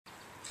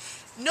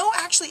No,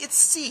 actually, it's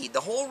C.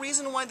 The whole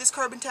reason why this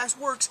carbon tax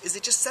works is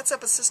it just sets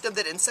up a system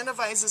that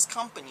incentivizes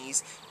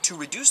companies to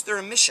reduce their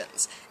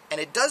emissions. And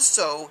it does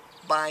so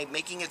by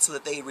making it so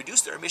that they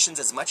reduce their emissions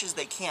as much as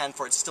they can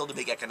for it still to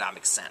make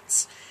economic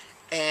sense.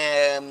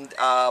 And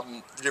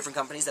for different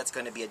companies, that's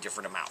going to be a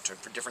different amount. Or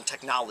for different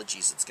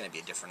technologies, it's going to be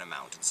a different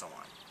amount, and so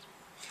on.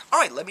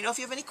 Alright, let me know if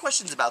you have any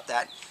questions about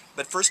that.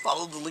 But first,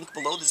 follow the link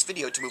below this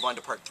video to move on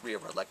to part 3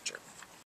 of our lecture.